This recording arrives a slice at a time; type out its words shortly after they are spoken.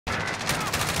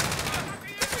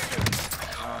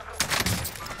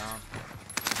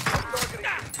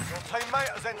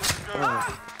teammate has entered the group.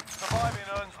 Surviving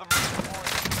earns them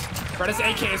points. Bro, this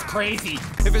AK is crazy.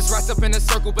 If it's right up in a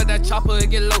circle, bet that chopper it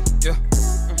get low. Yeah.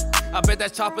 I bet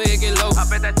that chopper it get low. I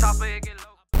bet that chopper it get low.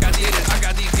 I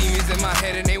got these demons in my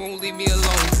head and they won't leave me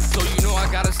alone. So you know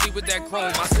I gotta sleep with that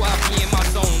chrome. My squad be in my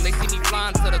zone. They see me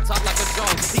flying to the top like a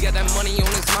drone. He got that money on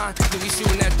his mind, then we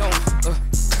shooting that dome.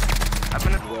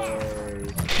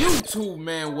 YouTube,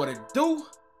 man, what it do?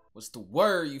 What's the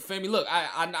word? You feel me? Look,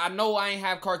 I know I ain't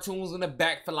have cartoons in the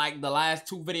back for like the last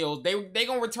 2 videos. They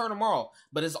gonna return tomorrow,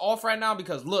 but it's off right now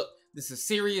because look, this is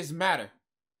serious matter.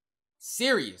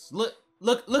 Serious. Look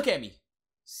at me.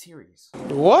 Serious.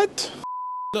 What?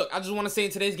 Look, I just want to say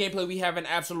in today's gameplay, we have an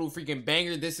absolute freaking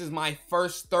banger. This is my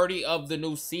first 30 of the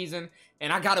new season,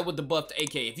 and I got it with the buffed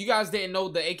AK. If you guys didn't know,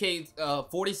 the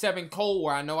AK-47 Cold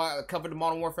War, I know I covered the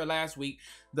Modern Warfare last week.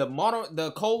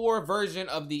 The Cold War version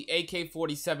of the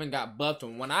AK-47 got buffed,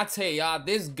 and when I tell y'all,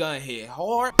 this gun hit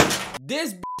hard.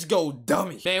 This bitch go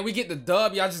dummy. Man, we get the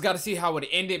dub. Y'all just got to see how it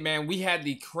ended, man. We had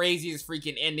the craziest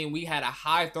freaking ending. We had a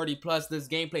high 30+. This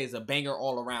gameplay is a banger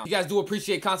all around. If you guys do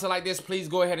appreciate content like this, please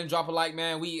go ahead and drop a like,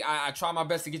 man. I try my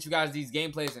best to get you guys these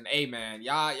gameplays, and hey, man,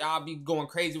 y'all be going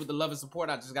crazy with the love and support.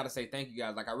 I just got to say thank you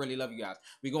guys. Like, I really love you guys.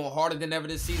 We going harder than ever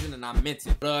this season, and I meant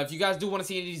it. But if you guys do want to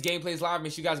see any of these gameplays live,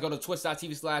 make sure you guys go to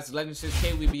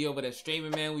twitch.tv/LLHH. We be over there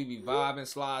streaming, man. We be vibing,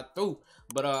 slide through.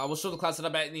 But I will show the class up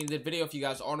at the end of the video. If you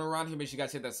guys aren't around here, make sure you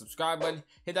guys hit that subscribe button,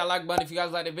 hit that like button if you guys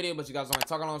like the video. But you guys aren't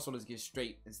talking on, so let's get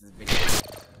straight into this video.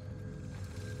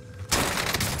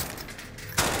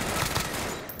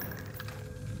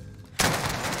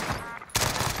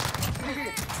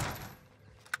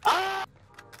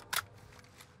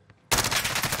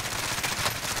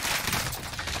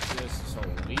 This is so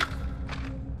weak.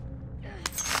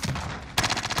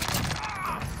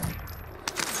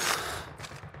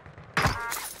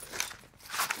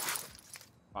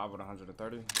 With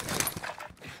 130.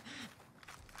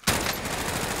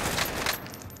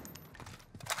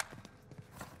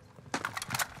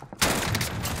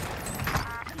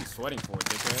 He's sweating for it,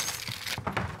 dickhead.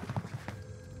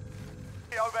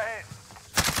 Overhead.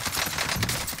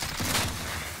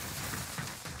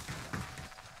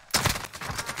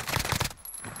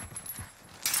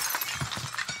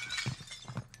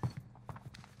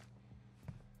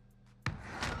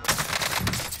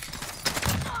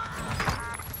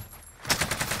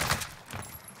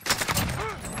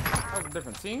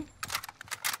 Different team.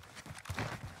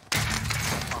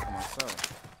 Talking myself.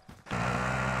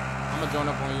 I'm gonna join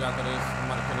up on you after this. I'm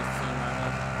about to kill this team right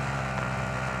now.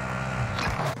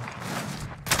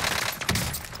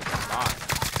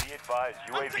 Be advised,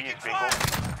 UAV is bingo.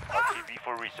 RTV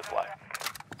for resupply.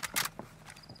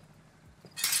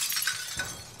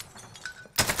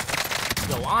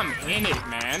 Yo, I'm in it,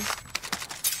 man.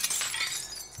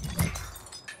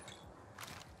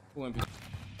 UMP.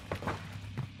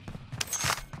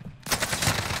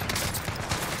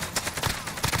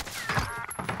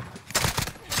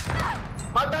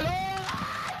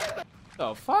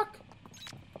 The fuck?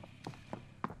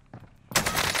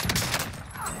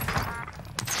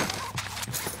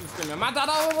 He's screaming, in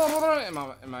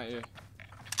my ear.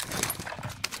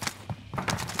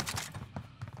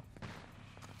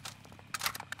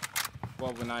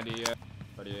 Well, with 90, yeah.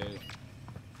 38.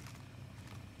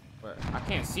 Where? I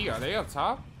can't see. Are they up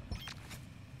top?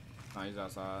 No, he's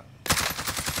outside.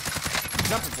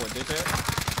 Jumping for it, dickhead.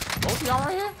 Both of y'all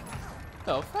right here?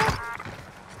 The fuck?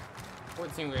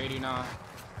 14 with 89.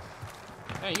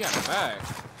 Hey, you got a bag.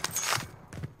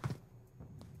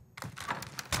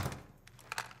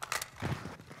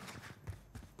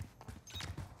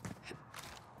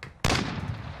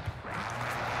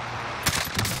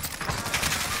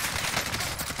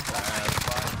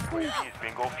 UAV is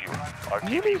bingo fuel.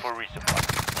 RTV for resupply.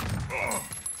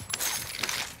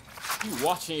 You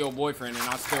watching your boyfriend and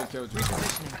I still killed you.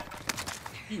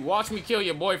 You watch me kill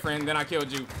your boyfriend, then I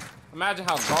killed you. Imagine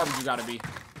how garbage you gotta be.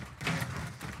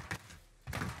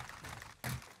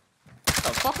 What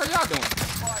the fuck are y'all doing?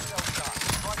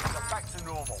 Back to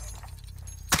normal.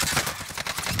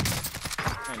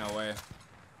 Ain't no way.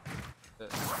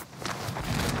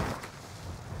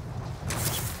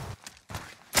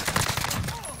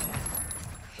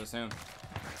 Just him.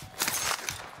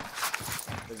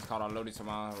 This is called unloading to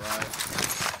my right.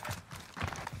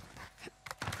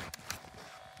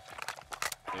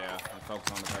 Yeah, I'm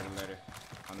focused on the 30 later.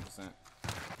 100%.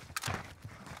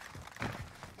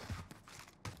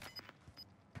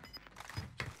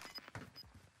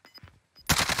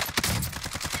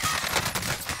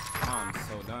 I'm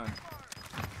so done.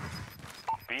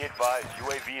 Be advised,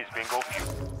 UAV is bingo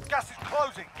fuel. Gas is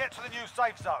closing. Get to the new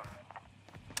safe zone.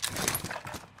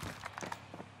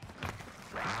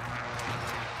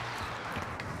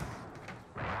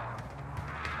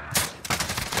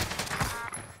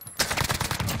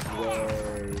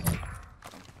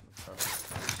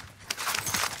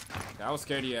 I was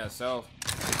scared of your self.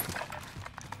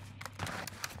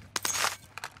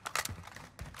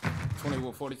 20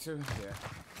 with 42? Yeah.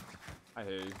 I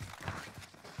hear you.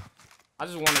 I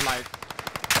just wonder, like,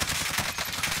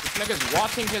 this nigga's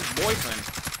watching his boyfriend.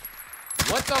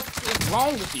 What the f is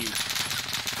wrong with you?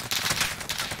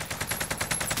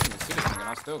 I didn't see this nigga and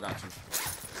I still got you.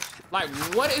 Like,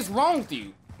 what is wrong with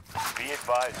you? Be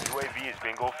advised, UAV is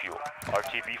bingo fuel.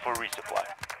 RTB for resupply.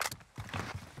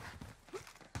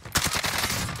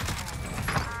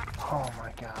 Oh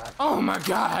my god. Oh my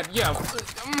god, yeah.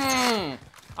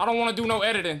 I don't want to do no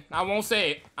editing. I won't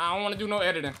say it. I don't want to do no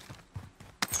editing.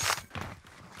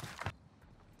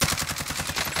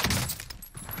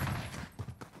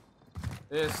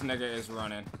 This nigga is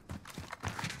running.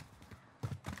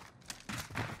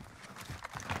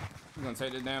 He's gonna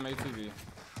take the damn ATV.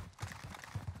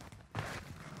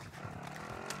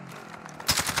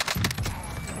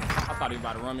 I thought he was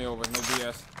about to run me over. No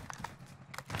BS.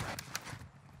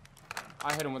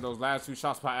 I hit him with those last 2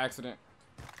 shots by accident.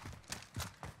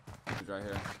 He's right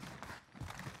here.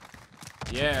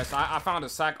 Yes, I found a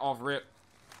sack off rip.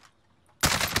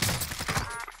 I'm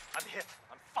hit.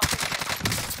 I'm fucking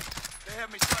hit. They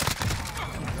have me shot.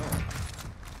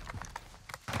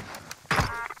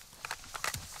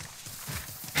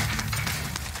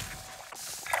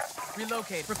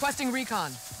 Relocate. Requesting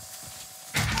recon.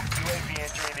 UAV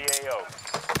entering the AO.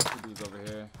 Two dudes over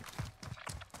here.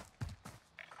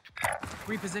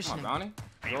 Repositioning. Come on, Bounty.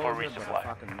 Be Go for over here, but resupply. if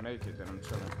I can make it, then I'm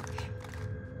chilling.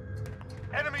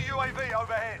 Enemy UAV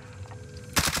overhead.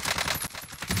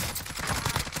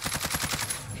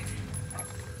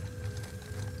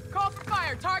 Call for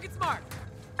fire. Target's marked.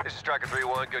 This is Striker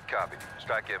 3-1, good copy.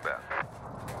 Strike inbound.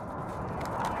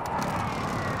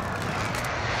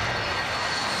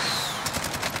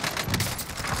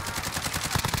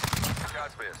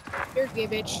 Shots missed. Here's gay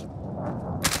bitch.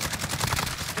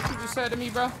 What you just said to me,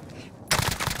 bro?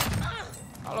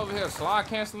 All over here, slide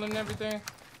canceling and everything.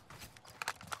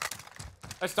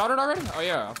 I started already? Oh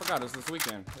yeah, I forgot it's this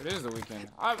weekend. It is the weekend.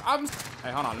 I'm.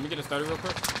 Hey, hold on, let me get it started real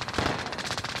quick.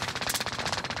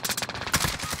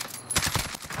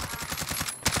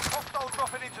 Hostile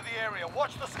dropping into the area.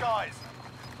 Watch the skies.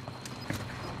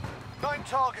 9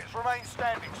 targets remain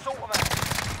standing. Sort them out.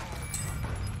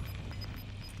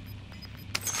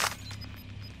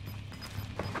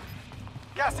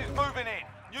 Gas is moving in.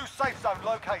 New safe zone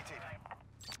located.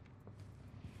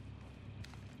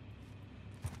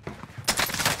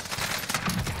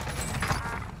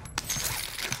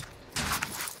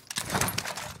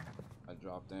 I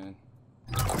dropped in.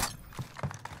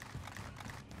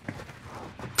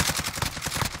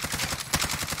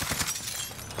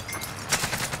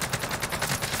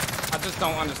 I just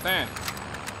don't understand.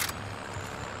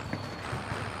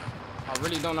 I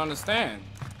really don't understand.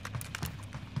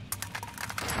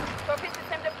 Focus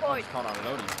system deployed. Caught out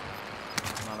loading.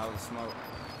 No, that was smoke.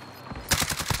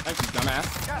 Thank you,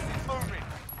 dumbass. Gas is moving.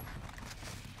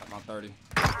 Got my 30.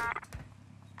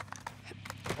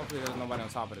 Hopefully there's nobody on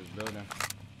top of this building.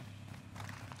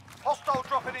 Hostile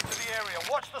dropping into the area.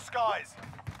 Watch the skies.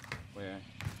 Where?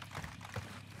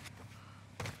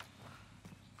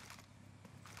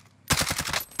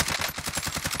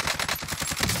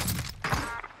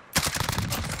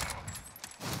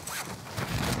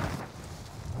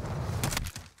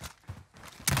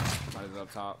 Somebody's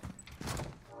up top.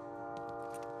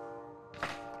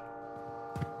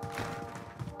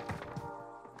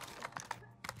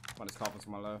 Somebody's coughing to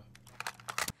my left.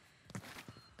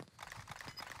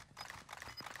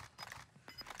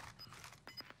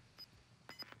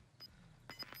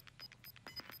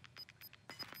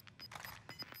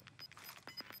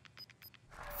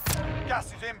 Gas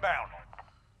is inbound.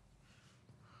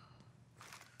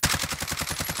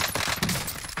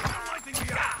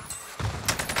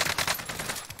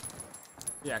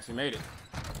 He actually made it.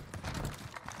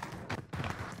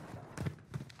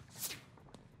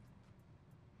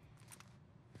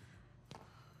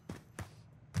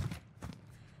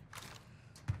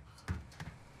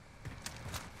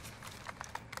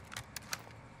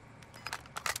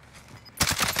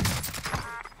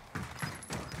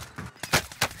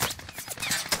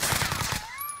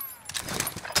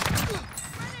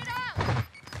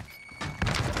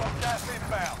 Got gas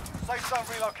inbound. Safe zone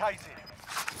relocated.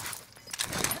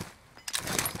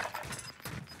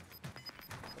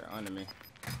 They're under me.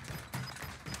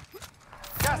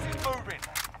 Gas is moving.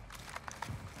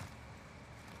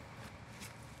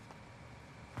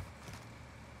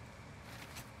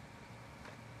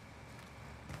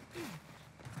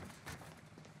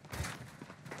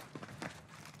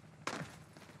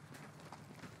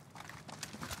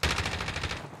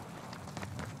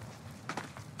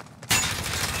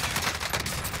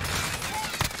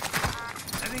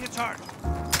 target.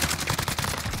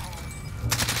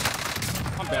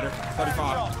 I'm better.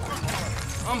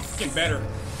 35. I'm fucking better.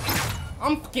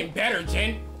 I'm fucking better,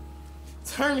 Jen.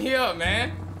 Turn me up,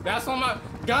 man. That's on my...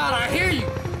 God, I hear you.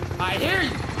 I hear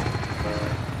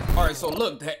you. All right, so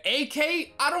look, the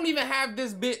AK, I don't even have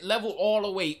this bit leveled all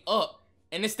the way up.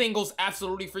 And this thing goes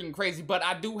absolutely freaking crazy. But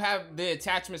I do have the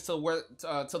attachments to where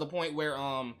to the point where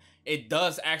it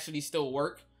does actually still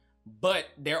work. But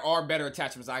there are better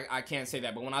attachments. I can't say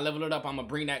that. But when I level it up, I'm going to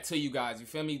bring that to you guys. You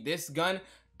feel me? This gun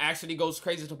actually goes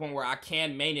crazy to the point where I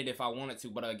can main it if I wanted to.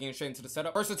 But again, straight into the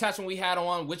setup. First attachment we had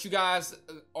on, which you guys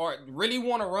really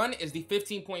want to run, is the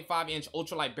 15.5 inch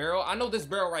ultralight barrel. I know this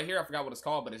barrel right here, I forgot what it's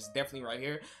called, but it's definitely right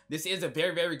here. This is a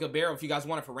very, very good barrel. If you guys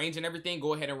want it for range and everything,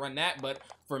 go ahead and run that. But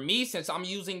for me, since I'm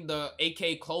using the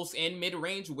AK close and mid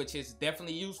range, which is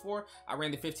definitely used for, I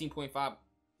ran the 15.5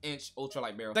 inch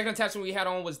ultralight barrel. Second attachment we had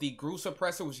on was the Groove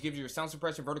Suppressor, which gives you your sound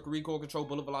suppression, vertical recoil control,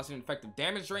 bullet velocity, and effective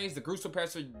damage range. The Groove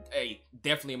Suppressor, hey,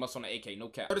 definitely a must on the AK, no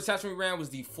cap. Third attachment we ran was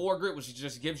the foregrip, which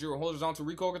just gives you a horizontal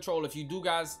recoil control. If you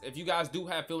guys do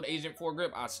have Field Agent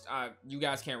foregrip, you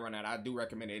guys can run that. I do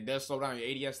recommend it. It does slow down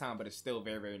your ADS time, but it's still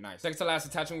very, very nice. Second to last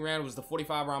attachment we ran was the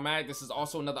 45 round mag. This is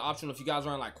also another option if you guys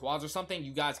run like quads or something.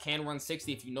 You guys can run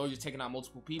 60 if you know you're taking out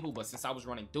multiple people, but since I was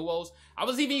running duos, I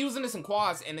was even using this in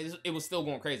quads, and it was still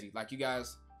going crazy. Like, you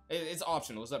guys, it's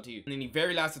optional, it's up to you. And then the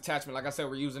very last attachment, like I said,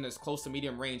 we're using this close to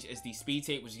medium range, is the speed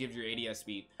tape, which gives you your ADS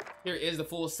speed. Here is the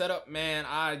full setup, man.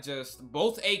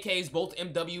 Both AKs, both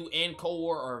MW and Cold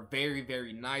War are very,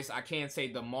 very nice. I can't say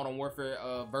the Modern Warfare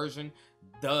version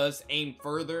does aim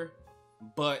further,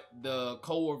 but the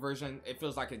Cold War version, it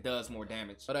feels like it does more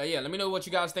damage. But yeah, let me know what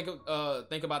you guys think about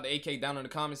the AK down in the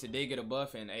comments. It did get a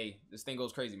buff, and hey, this thing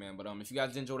goes crazy, man. But if you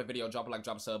guys did enjoy the video, drop a like,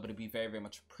 drop a sub, but it'd be very, very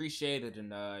much appreciated. And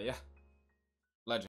yeah.